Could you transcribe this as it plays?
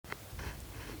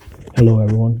Hello,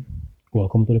 everyone.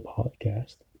 Welcome to the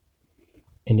podcast.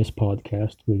 In this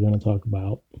podcast, we're going to talk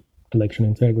about election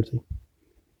integrity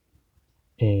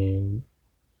and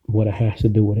what it has to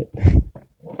do with it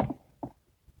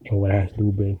and what it has to do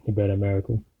with a better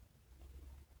America.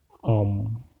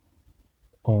 Um,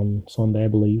 on Sunday, I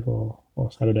believe, or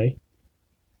Saturday,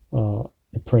 the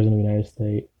President of the United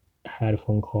States had a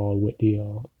phone call with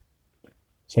the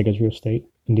Secretary of State,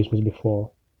 and this was before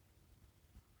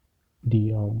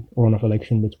the runoff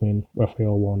election between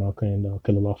Raphael Warnock and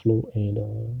Kelly Loeffler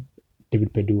and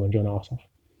David Perdue and John Ossoff.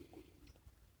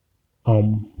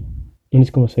 Um, in this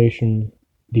conversation,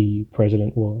 the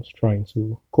president was trying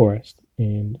to coerce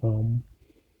and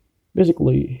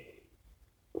basically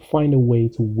find a way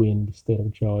to win the state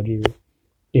of Georgia,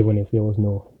 even if there was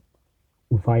no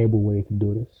viable way to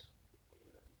do this.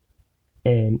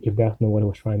 And if that's not what he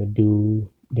was trying to do,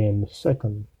 then the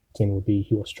second thing would be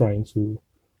he was trying to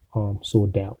sow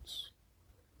doubts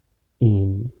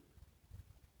in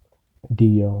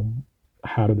the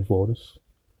heart of the voters.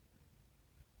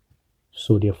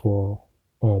 So therefore,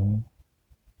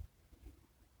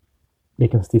 they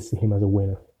can still see him as a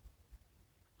winner.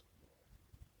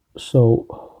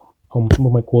 So, some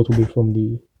of my quotes will be from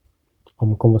the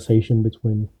conversation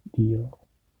between the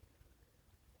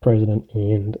president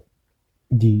and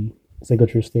the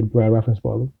Secretary of State, Brad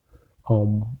Raffensperger.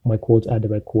 My quotes are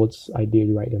direct quotes. I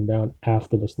did write them down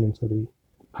after listening to the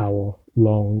hour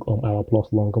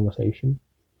plus long conversation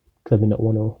because I did not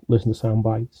want to listen to sound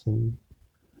bites and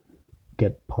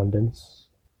get pundits.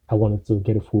 I wanted to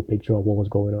get a full picture of what was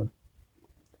going on.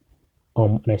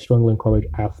 And I strongly encourage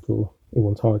after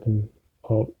everyone talking,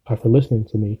 after listening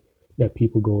to me, that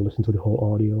people go listen to the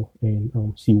whole audio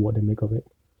and see what they make of it.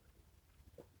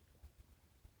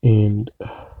 And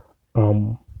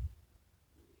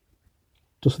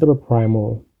to set up a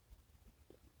primer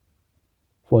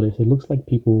for this, it looks like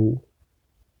people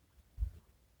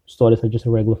started as just a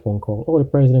regular phone call. Oh, the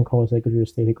president called the Secretary of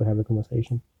State, he could have a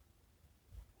conversation.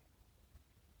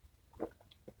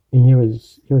 And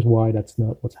here's why that's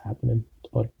not what's happening,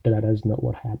 or that is not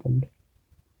what happened,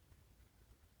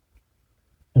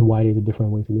 and why there's a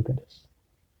different way to look at this.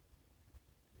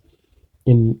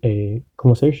 In a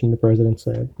conversation, the president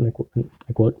said, and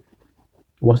I quote,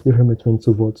 "What's the difference between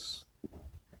two votes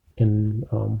and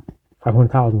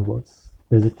 500,000 votes?"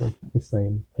 Basically, he's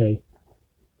saying, "Hey,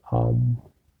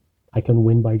 I can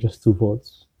win by just two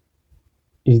votes.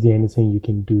 Is there anything you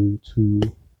can do to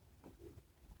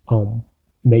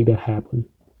make that happen?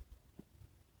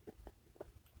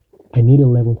 I need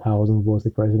 11,000 votes,"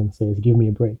 the president says. "Give me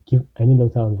a break. I need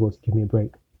 11,000 votes. Give me a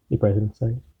break," the president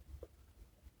says.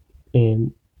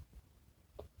 And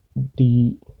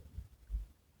the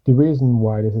reason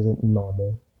why this isn't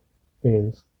normal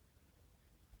is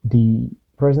the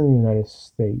president of the United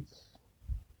States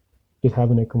is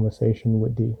having a conversation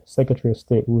with the Secretary of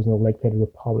State, who is an elected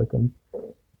Republican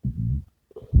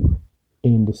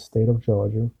in the state of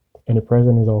Georgia, and the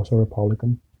president is also a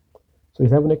Republican. So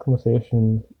he's having a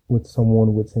conversation with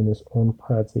someone within his own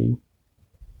party,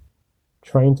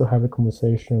 trying to have a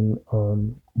conversation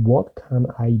on what can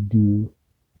I do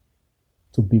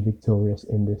to be victorious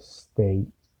in this state,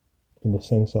 in the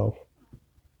sense of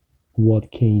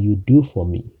what can you do for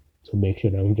me to make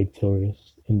sure that I'm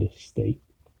victorious in this state.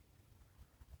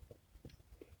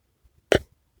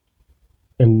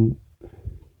 And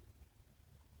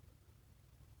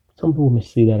some people may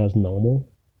see that as normal.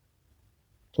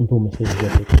 Some people may say it's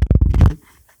just expected,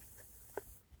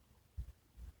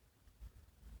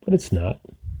 but it's not.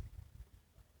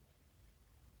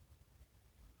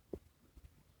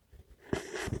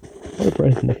 What the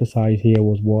president emphasized here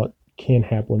was what can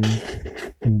happen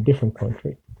in different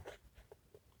countries.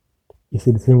 You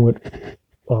see, the thing with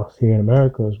us here in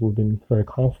America is we've been very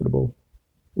comfortable.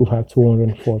 We've had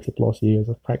 240 plus years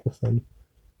of practicing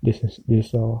this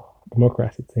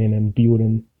democracy thing and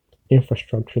building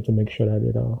infrastructure to make sure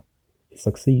that it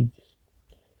succeeds.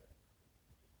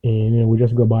 And we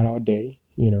just go about our day.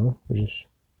 We just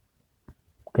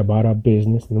go about our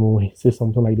business, and when we see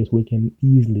something like this, we can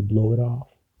easily blow it off.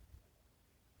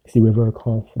 See, we're very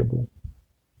comfortable.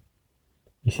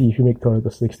 You see, if you make 30 to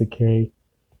 60K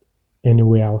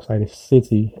anywhere outside the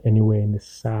city, anywhere in the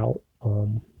South,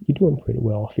 you're doing pretty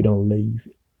well if you don't live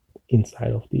inside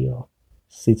of the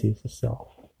cities itself.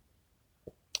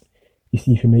 You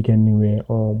see, if you make anywhere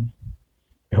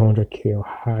 100K or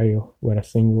higher with a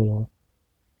single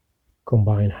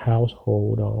combined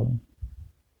household,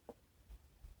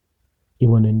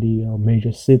 even in the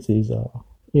major cities,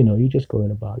 you're just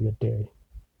going about your day.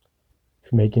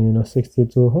 If you're making 60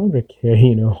 to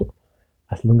 100K,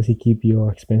 As long as you keep your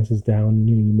expenses down,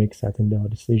 you make certain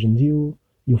decisions,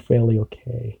 you're fairly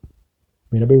okay. You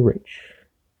may not be rich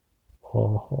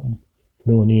or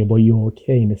millionaire, but you're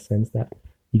okay in the sense that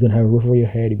you're gonna have a roof over your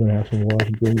head, you're gonna have some water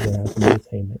to drink, you're gonna have some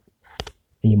entertainment,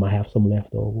 and you might have some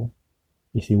left over.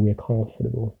 You see, we're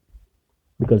comfortable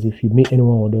because if you meet any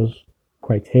one of those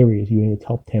criteria, you're in the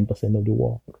top 10% of the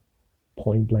world.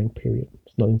 Point blank, period.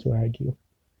 It's nothing to argue.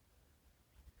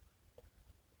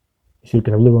 You see,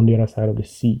 because I live on the other side of the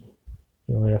sea,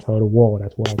 on the other side of the world.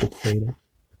 That's why I could say that.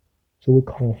 So we're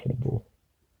comfortable.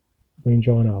 We're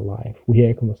enjoying our life. We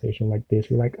hear a conversation like this.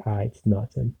 We're like, it's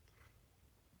nothing.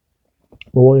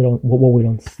 But what we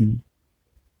don't see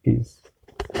is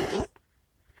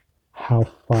how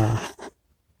far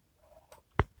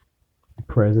the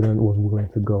president was willing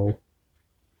to go.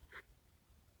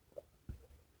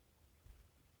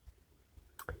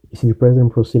 You see, the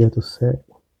president proceeded to say,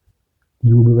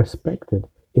 "You will be respected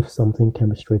if something can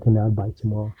be straightened out by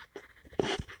tomorrow."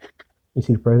 You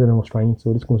see, the president was trying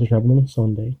to. This conversation happened on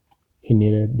Sunday. He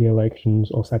needed the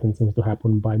elections or certain things to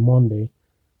happen by Monday,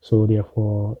 so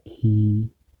therefore he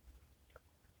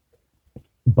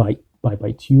by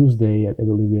Tuesday, I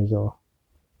believe there's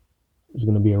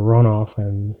going to be a runoff,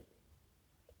 and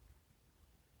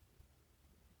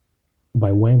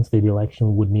by Wednesday the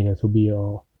election would need to be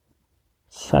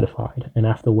certified, and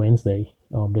after Wednesday,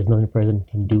 there's nothing the president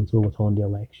can do to overturn the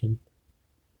election.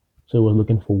 So we're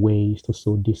looking for ways to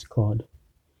sow discord,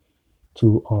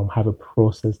 to have a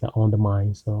process that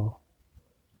undermines the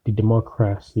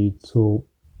democracy, to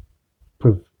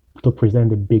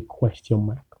present a big question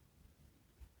mark,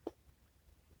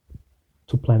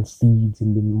 to plant seeds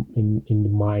in the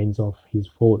minds of his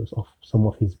voters, of some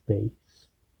of his base,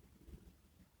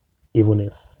 even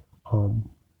if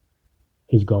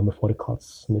he's gone before the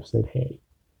courts and they've said, "Hey,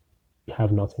 you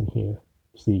have nothing here."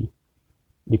 See,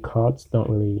 the courts don't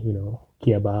really,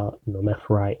 care about left,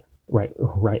 right,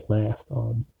 left.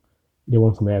 They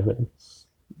want some evidence.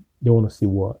 They want to see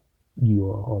what you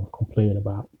are complaining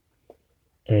about,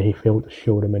 and he failed to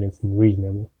show them anything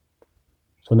reasonable.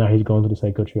 So now he's going to the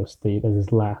Secretary of State as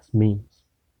his last means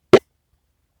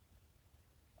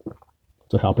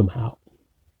to help him out.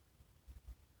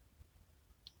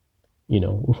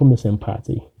 We're from the same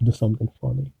party. Do something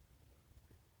funny.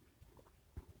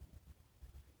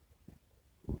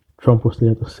 Trump was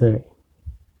there to say,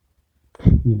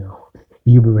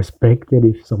 you'll be respected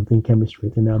if something can be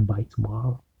straightened out by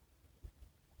tomorrow.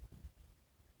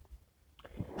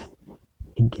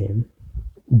 Again,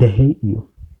 they hate you.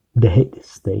 They hate the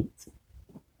state.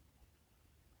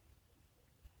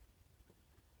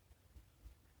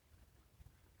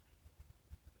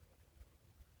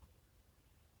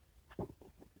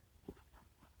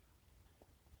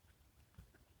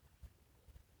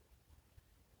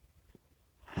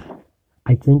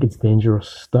 I think it's dangerous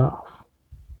stuff.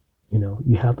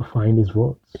 You have to find his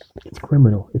votes. It's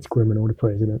criminal. It's criminal, the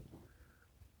president.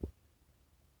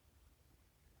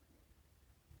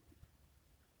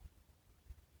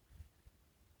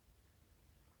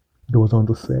 Goes on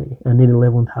to say, I need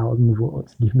 11,000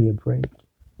 votes. Give me a break.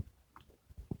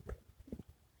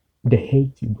 They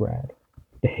hate you, Brad.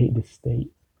 They hate the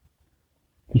state.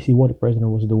 You see, what the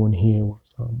president was doing here was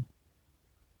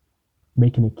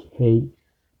making a case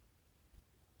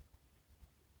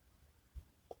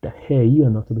that, hey, you are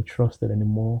not to be trusted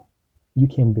anymore. You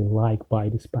can't be liked by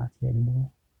this party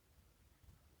anymore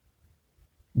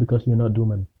because you're not doing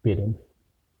my bidding.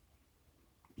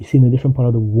 You see, in a different part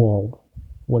of the world,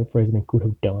 what the president could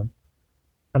have done,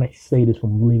 and I say this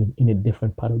from living in a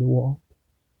different part of the world,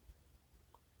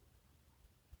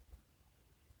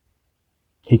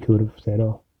 he could have said,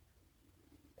 "Oh,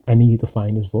 I need you to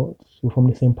find his votes. We're from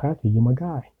the same party. You're my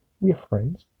guy. We're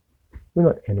friends. We're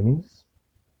not enemies."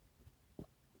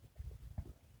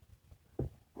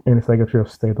 And the Secretary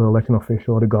of State, the election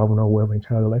official, or the governor, or whoever in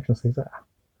charge of the election says,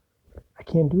 I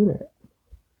can't do that.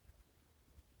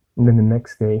 And then the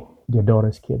next day, their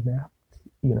daughter's kidnapped,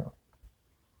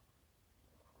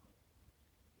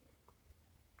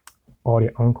 Or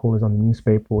their uncle is on the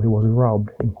newspaper, he was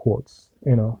robbed, in quotes,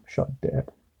 shot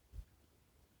dead.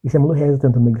 You see, I'm a little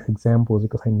hesitant to make these examples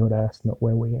because I know that's not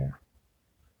where we are.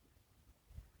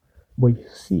 But you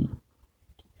see,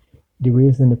 the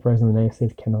reason the president of the United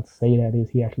States cannot say that is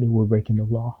he actually will break the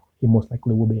law. He most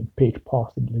likely will be impeached,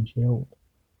 possibly jailed.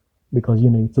 Because,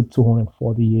 it took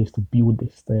 240 years to build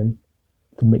this thing,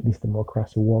 to make this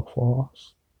democracy work for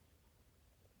us.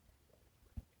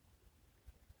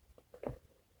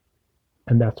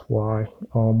 And that's why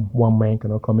one man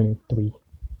cannot come in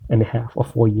 3.5 or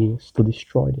 4 years to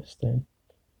destroy this thing.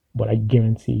 But I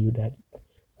guarantee you that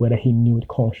Whether he knew it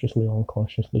consciously or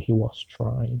unconsciously, he was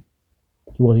trying.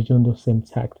 He was using those same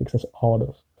tactics as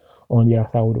others on the other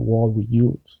side of the world would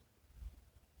use.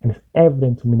 And it's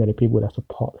evident to me that the people that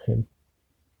support him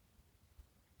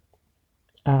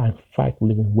are, in fact,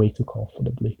 living way too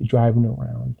comfortably, driving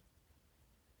around.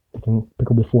 They can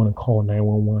pick up the phone and call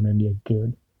 911 and they're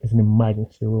good. There's an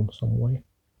emergency room somewhere.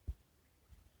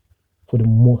 For the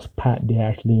most part, they're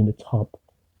actually in the top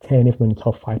 10, if not in the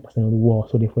top 5% of the world,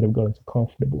 so therefore they've gotten so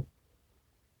comfortable.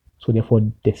 So therefore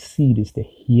they see this, they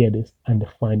hear this, and they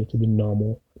find it to be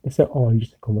normal. They say, oh, it's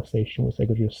just a conversation with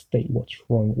Secretary of State, what's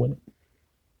wrong with it?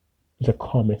 It's a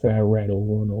comment that I read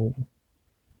over and over.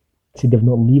 See, they've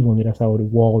not lived on the other side of the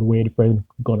world where the president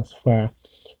gone as far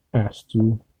as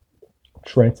to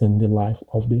threaten the life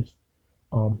of this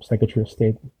Secretary of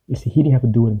State. You see, he didn't have to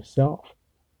do it himself.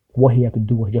 What he had to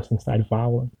do was just incite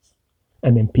violence.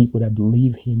 And then people that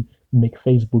believe him make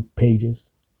Facebook pages,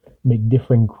 make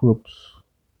different groups,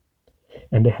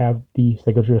 and they have the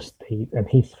Secretary of State and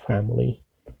his family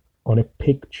on a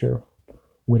picture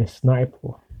with a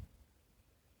sniper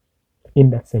in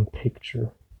that same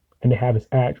picture, and they have his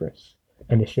address,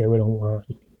 and they share it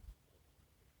online.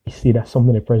 You see, that's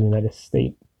something the President of the United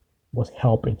States was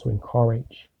helping to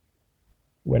encourage,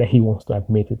 whether he wants to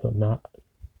admit it or not.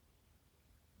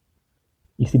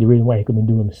 You see, the reason why he couldn't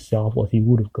do it himself was he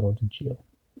would have gone to jail.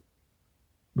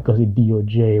 Because the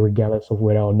DOJ, regardless of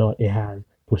whether or not it had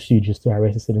procedures to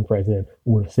arrest a sitting president,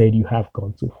 would have said you have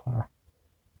gone too far.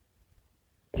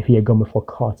 If he had gone before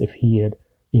court, if he had,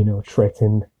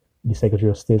 threatened the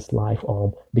Secretary of State's life,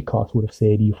 the court would have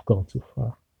said you've gone too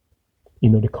far.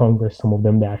 The Congress, some of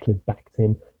them that actually backed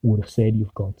him, would have said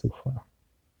you've gone too far.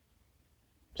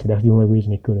 So that's the only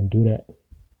reason he couldn't do that.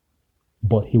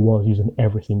 But he was using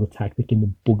every single tactic in the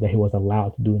book that he was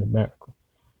allowed to do in America.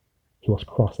 He was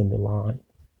crossing the line.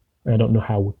 And I don't know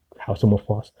how some of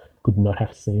us could not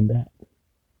have seen that.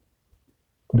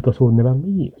 Because he would never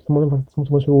leave. Some of the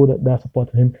people that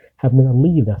supported him have never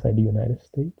lived outside the United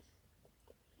States.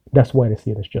 That's why they see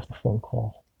it as just a phone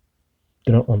call.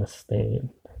 They don't understand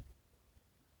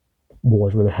what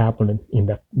was really happening in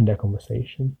that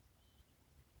conversation.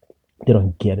 They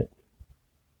don't get it.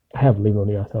 I have lived on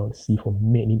the other side of the sea for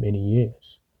many, many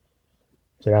years.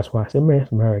 So that's why I say, man,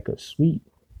 America's sweet.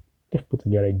 They've put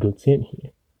together a good team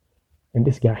here. And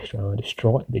this guy's trying to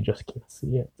destroy it. They just can't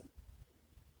see it.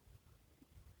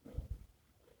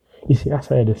 You see, that's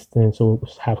why this thing, so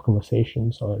we'll have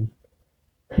conversations on,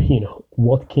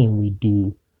 what can we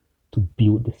do to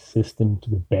build the system to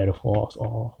be better for us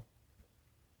all?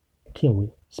 Can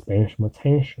we spend some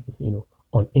attention,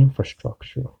 on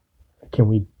infrastructure? Can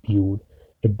we build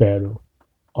a better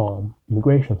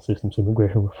immigration system, so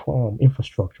immigration reform,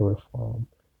 infrastructure reform,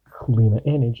 cleaner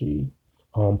energy?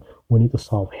 We need to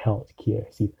solve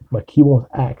healthcare. See, my key was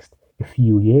asked a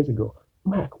few years ago,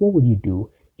 Mac, what would you do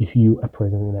if you are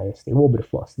president of the United States? What would be the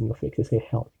first thing you fix? They say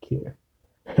healthcare.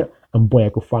 And boy, I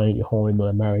could find you hundred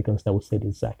Americans that would say the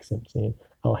exact same thing.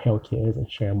 Our healthcare is in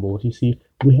shambles. You see,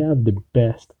 we have the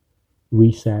best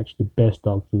research, the best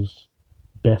doctors,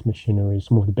 best machinery,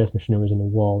 some of the best machineries in the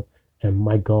world. And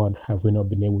my God, have we not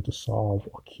been able to solve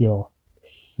or cure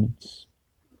AIDS?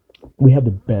 We have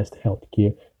the best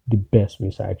healthcare, the best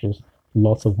researchers,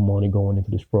 lots of money going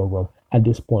into this program. At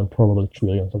this point, probably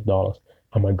trillions of dollars.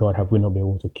 And my God, have we not been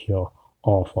able to cure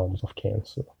all forms of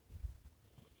cancer?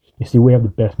 You see, we have the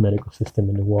best medical system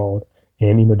in the world,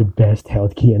 and the best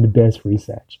healthcare and the best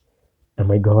research. And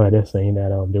my God, they're saying that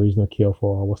there is no cure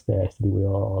for what's the STD we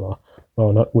all,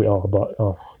 well, not we all, but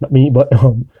not me, but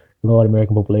a lot of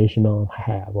American population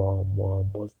have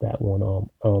what's that one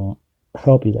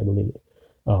herpes, I believe.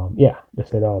 Yeah, they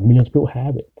said millions of people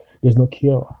have it. There's no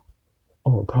cure.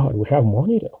 Oh God, we have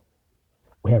money though.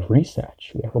 We have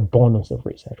research. We have abundance of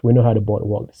research. We know how the body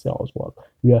works, the cells work.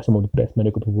 We are some of the best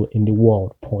medical people in the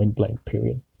world, point blank,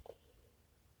 period.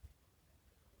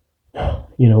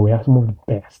 We have some of the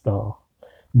best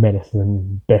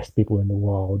medicine, best people in the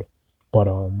world. But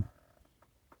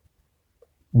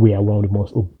we are one of the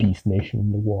most obese nations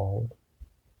in the world.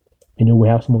 We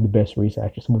have some of the best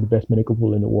researchers, some of the best medical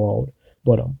people in the world.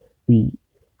 But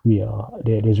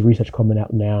there's research coming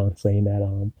out now saying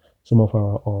that some of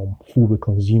our food we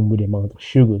consume with the amount of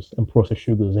sugars and processed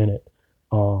sugars in it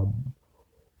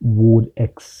would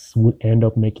end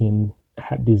up making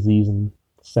heart disease and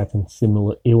certain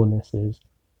similar illnesses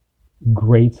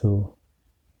greater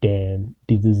than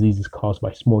the diseases caused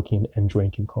by smoking and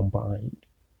drinking combined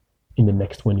in the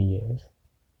next 20 years.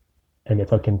 And they're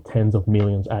talking tens of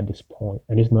millions at this point.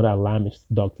 And it's not alarmist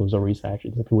doctors or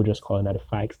researchers. People just calling out the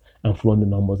facts and flowing the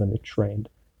numbers and the trend.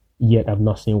 Yet I've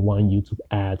not seen one YouTube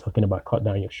ad talking about cut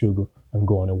down your sugar and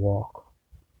go on a walk,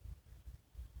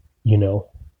 you know?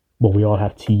 But we all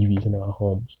have TVs in our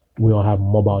homes. We all have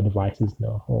mobile devices in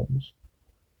our homes.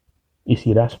 You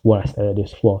see, that's what I started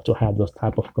this for, to have those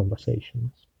type of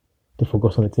conversations, to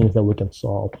focus on the things that we can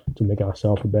solve to make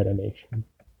ourselves a better nation.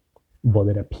 But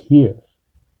it appears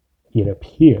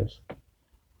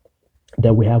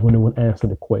that we haven't even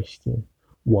answered the question,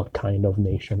 what kind of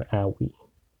nation are we?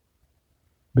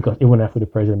 Because even after the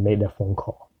president made that phone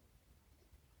call,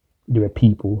 there were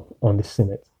people on the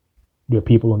Senate, there were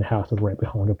people on the House of Rep,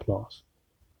 100 plus,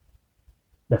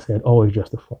 that said, oh, it's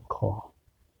just a phone call.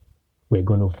 We're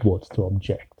going to vote to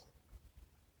object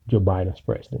Joe Biden's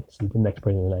presidency, the next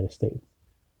president of the United States.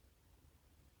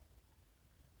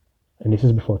 And this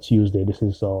is before Tuesday. This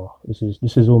is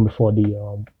even before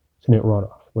the Senate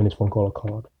runoff when this phone call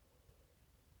occurred.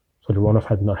 So the runoff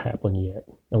has not happened yet,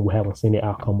 and we haven't seen the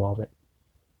outcome of it.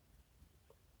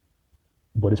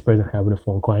 But this president having a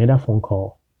phone call, and that phone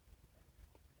call,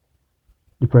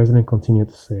 the president continued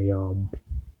to say,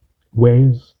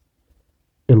 where's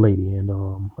a lady? And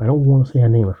I don't want to say her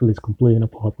name. I feel it's completely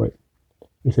inappropriate.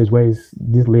 He says, where's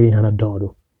this lady and her daughter?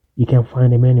 You can't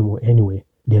find them anymore. Anyway,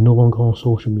 they're no longer on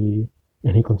social media.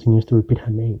 And he continues to repeat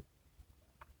her name.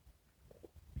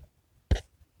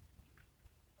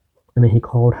 And then he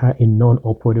called her a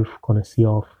non-operative connoisseur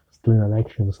of stealing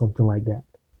elections or something like that.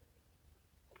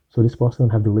 So this person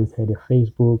have deleted their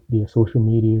Facebook, their social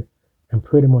media, and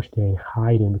pretty much they're in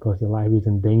hiding because their life is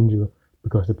in danger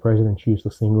because the president chooses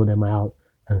to single them out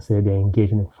and say they're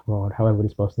engaging in fraud. However,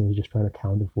 this person is just trying to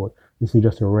counter for. This is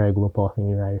just a regular person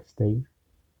in the United States.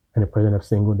 And the president have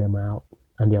singled them out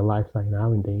and their lives are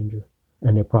now in danger.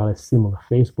 And they're probably similar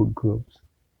Facebook groups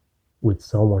with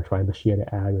someone trying to share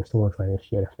the ad or someone trying to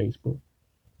share the Facebook.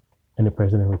 And the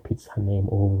president repeats her name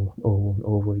over and over and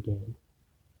over again.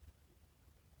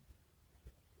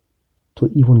 To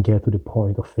even get to the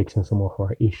point of fixing some of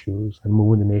our issues and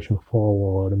moving the nation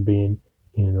forward and being,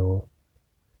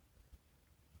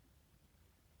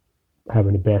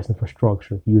 having the best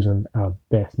infrastructure, using our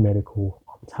best medical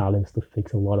talents to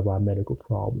fix a lot of our medical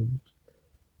problems,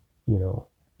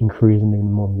 increasing the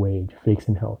minimum wage,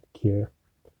 fixing healthcare,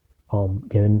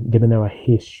 getting our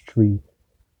history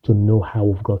to know how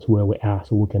we've got to where we are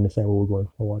so we can decide where we're going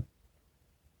forward.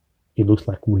 It looks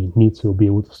like we need to be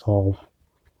able to solve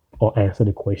or answer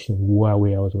the question, who are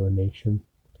we as a nation?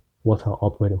 What are our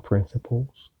operating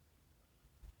principles?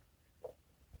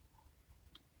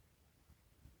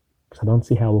 Because I don't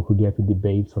see how we could get to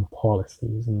debates on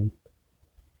policies and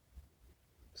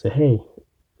say, hey,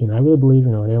 I really believe,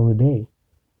 at the end of the day,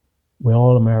 we're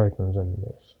all Americans in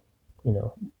this.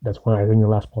 That's why I think the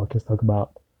last podcast talked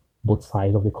about both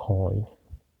sides of the coin.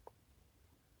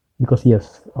 Because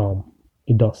yes,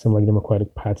 it does seem like the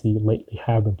Democratic Party lately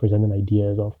have been presenting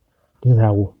ideas of this is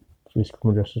how fiscal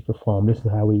criminal justice reform, this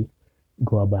is how we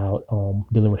go about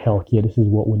dealing with healthcare, this is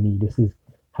what we need, this is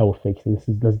how we fix it,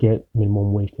 let's get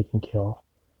minimum wage taken care of.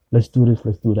 Let's do this,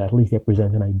 let's do that. At least they're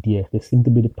presenting ideas. They seem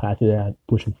to be the party that are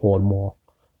pushing forward more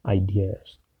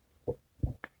ideas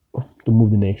to move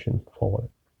the nation forward.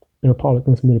 The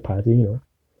Republicans seem to be the party,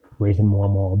 raising more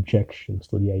and more objections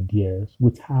to the ideas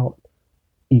without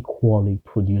equally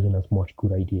producing as much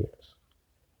good ideas.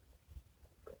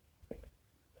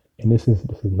 And this is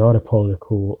not a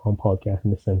political podcast in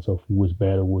the sense of who is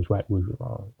better, who is right, who is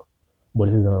wrong. But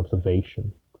this is an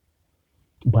observation.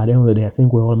 By the end of the day, I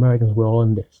think we're all Americans, we're all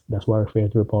in this. That's why I refer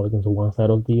to Republicans on one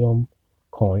side of the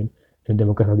coin and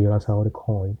Democrats on the other side of the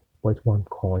coin. But it's one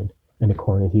coin, and the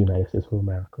coin is the United States of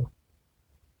America.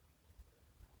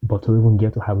 But to even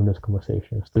get to having this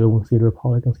conversation, still even see the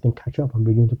Republicans can catch up and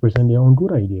begin to present their own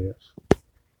good ideas.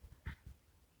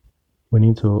 We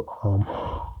need to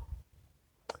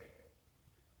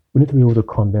be able to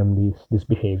condemn these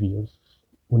behaviors.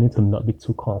 We need to not be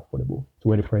too comfortable to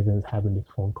where the president is having these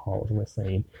phone calls and we're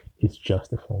saying it's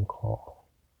just a phone call.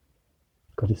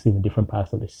 Because you see in different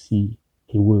parts of the sea,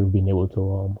 he would have been able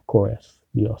to coerce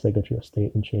the Secretary of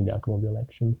State and change the outcome of the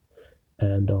election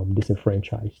and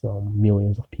disenfranchise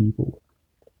millions of people.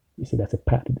 You see, that's a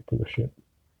path to dictatorship.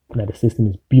 Now the system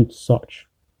is built such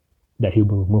that he'll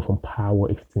be removed from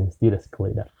power if things did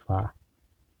escalate that far.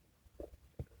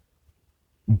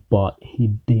 But he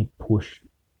did push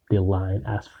the line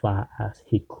as far as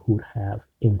he could have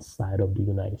inside of the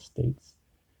United States.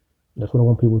 That's what I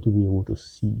want people to be able to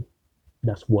see.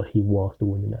 That's what he was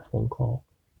doing in that phone call,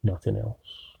 nothing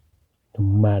else, no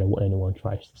matter what anyone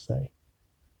tries to say.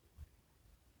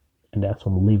 And that's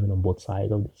from living on both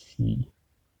sides of the sea.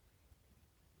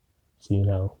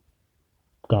 So,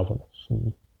 governance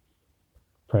and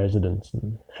presidents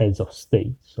and heads of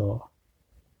states or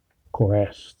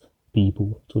coerced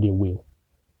people to their will.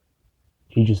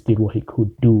 He just did what he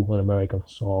could do on American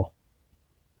soil.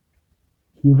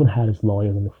 He even had his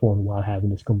lawyers on the phone while having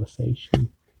this conversation,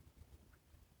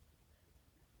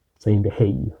 saying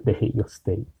they hate your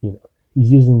state.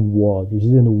 He's using words. He's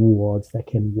using the words that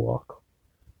can work,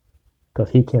 because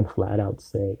he can't flat out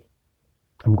say,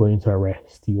 "I'm going to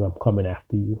arrest you. I'm coming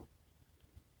after you."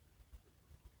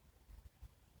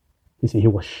 You see, he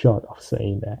was short of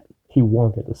saying that. He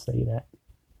wanted to say that,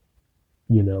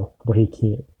 but he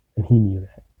can't, and he knew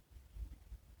that.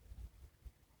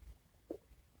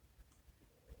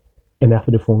 And after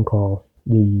the phone call,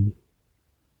 the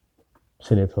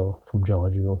senator from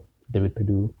Georgia, David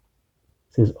Perdue,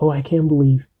 says, "Oh, I can't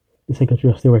believe the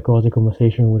Secretary of State records a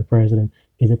conversation with the president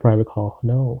is a private call."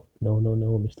 No, no, no,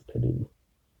 no, Mr. Perdue.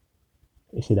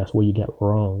 You see, that's where you get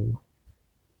wrong.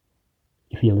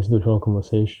 If you listen to the whole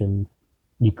conversation,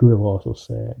 you could have also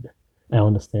said, "I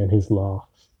understand his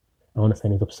loss. I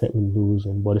understand he's upset with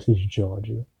losing, but this is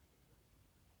Georgia.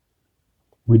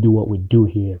 We do what we do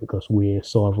here because we're a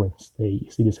sovereign state.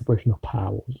 You see the separation of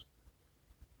powers.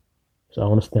 So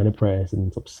I understand the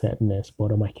president's upsetness,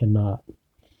 but I cannot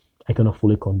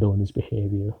fully condone his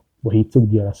behavior." But he took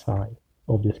the other side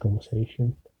of this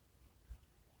conversation.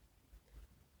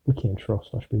 We can't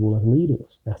trust such people as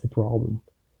leaders. That's the problem.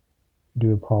 The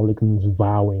Republicans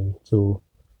vowing to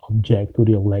object to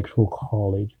the Electoral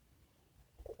College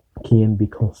can be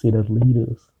considered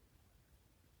leaders.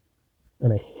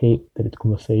 And I hate that the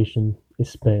conversation is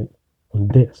spent on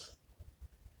this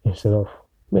instead of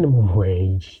minimum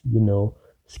wage,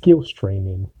 skills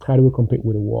training. How do we compete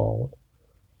with the world?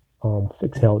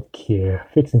 Fix health care,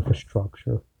 fix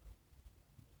infrastructure.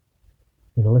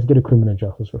 Let's get a criminal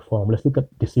justice reform. Let's look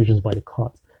at decisions by the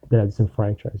courts that have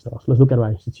disenfranchised us. Let's look at our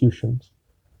institutions,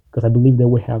 because I believe that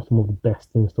we have some of the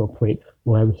best things to operate.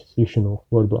 We'll have institutional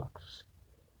roadblocks.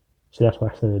 So that's why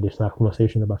I said there's not a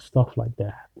conversation about stuff like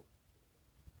that.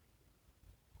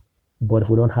 But if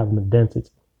we don't have an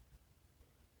identity,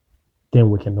 then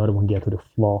we cannot even get to the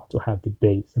floor to have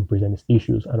debates and present these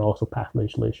issues and also pass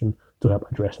legislation to help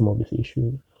address some of these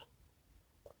issues.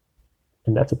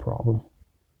 And that's a problem.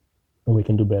 And we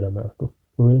can do better, America.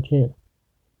 We really can.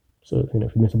 So, if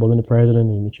you've been supporting the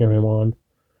president and you cheer him on,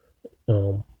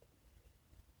 it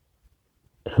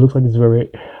looks like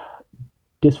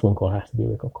this phone call has to be a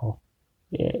wake-up call.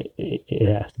 Yeah, it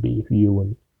has to be if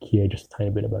you care just a tiny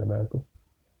bit about America.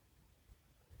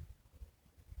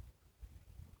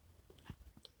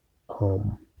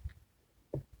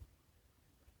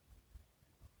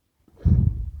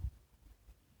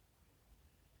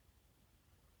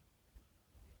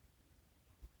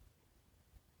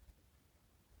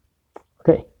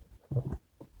 Okay.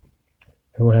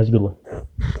 Everyone has a good one.